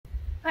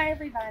Hi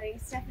everybody,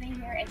 Stephanie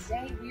here, and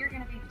today we are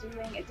going to be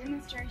doing a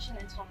demonstration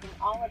and talking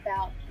all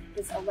about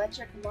this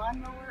electric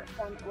lawnmower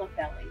from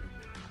Litheli.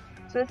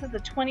 So this is a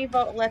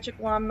 20-volt electric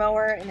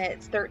lawnmower and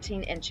it's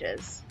 13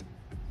 inches.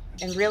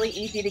 And really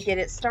easy to get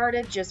it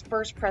started. Just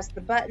first press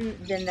the button,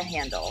 then the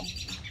handle.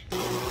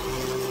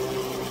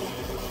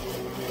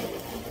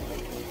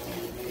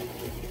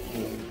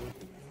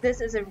 This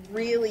is a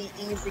really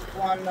easy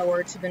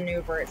lawnmower to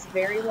maneuver. It's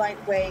very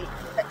lightweight,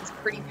 it's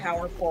pretty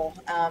powerful.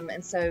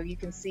 And so you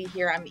can see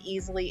here I'm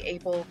easily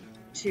able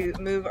to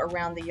move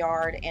around the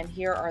yard. And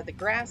here are the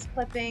grass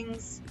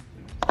clippings,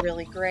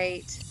 really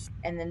great.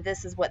 And then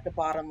this is what the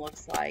bottom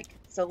looks like.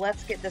 So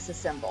let's get this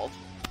assembled.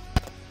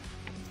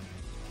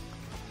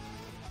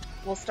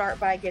 We'll start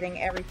by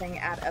getting everything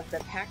out of the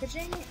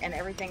packaging, and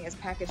everything is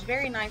packaged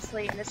very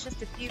nicely, and it's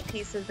just a few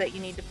pieces that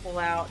you need to pull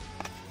out.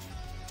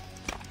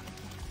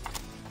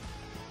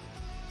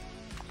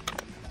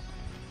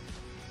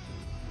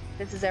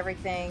 This is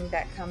everything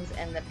that comes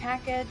in the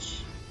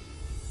package.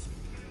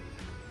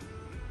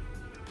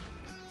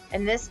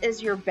 And this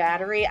is your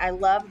battery. I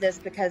love this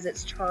because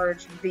it's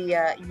charged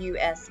via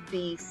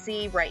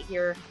USB-C right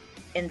here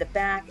in the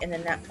back, and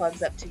then that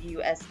plugs up to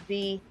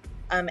USB.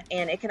 And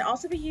it can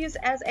also be used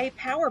as a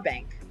power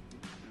bank.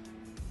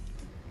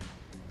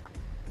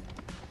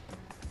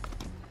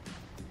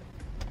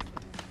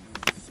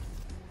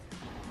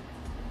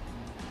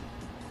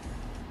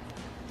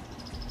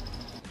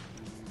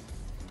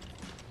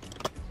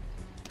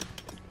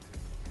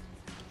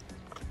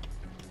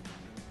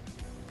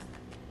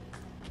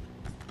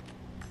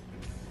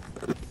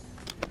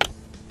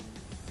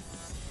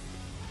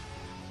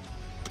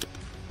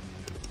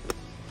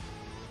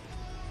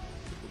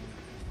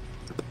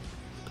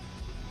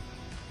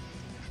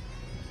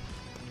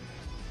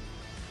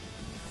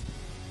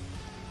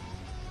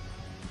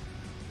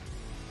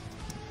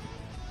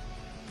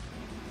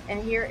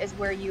 And here is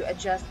where you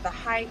adjust the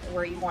height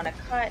where you want to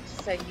cut,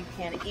 so you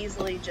can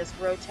easily just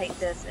rotate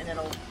this and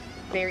it'll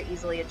very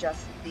easily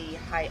adjust the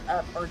height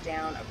up or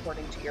down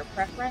according to your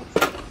preference.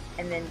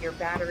 And then your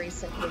battery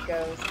simply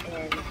goes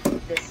in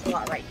this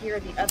slot right here.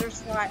 The other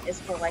slot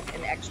is for like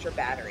an extra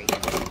battery.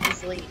 It just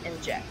easily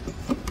injects.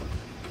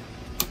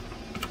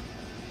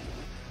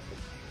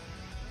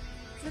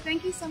 So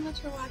thank you so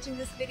much for watching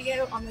this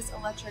video on this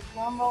electric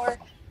lawnmower.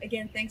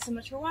 Again, thanks so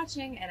much for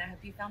watching, and I hope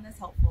you found this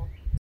helpful.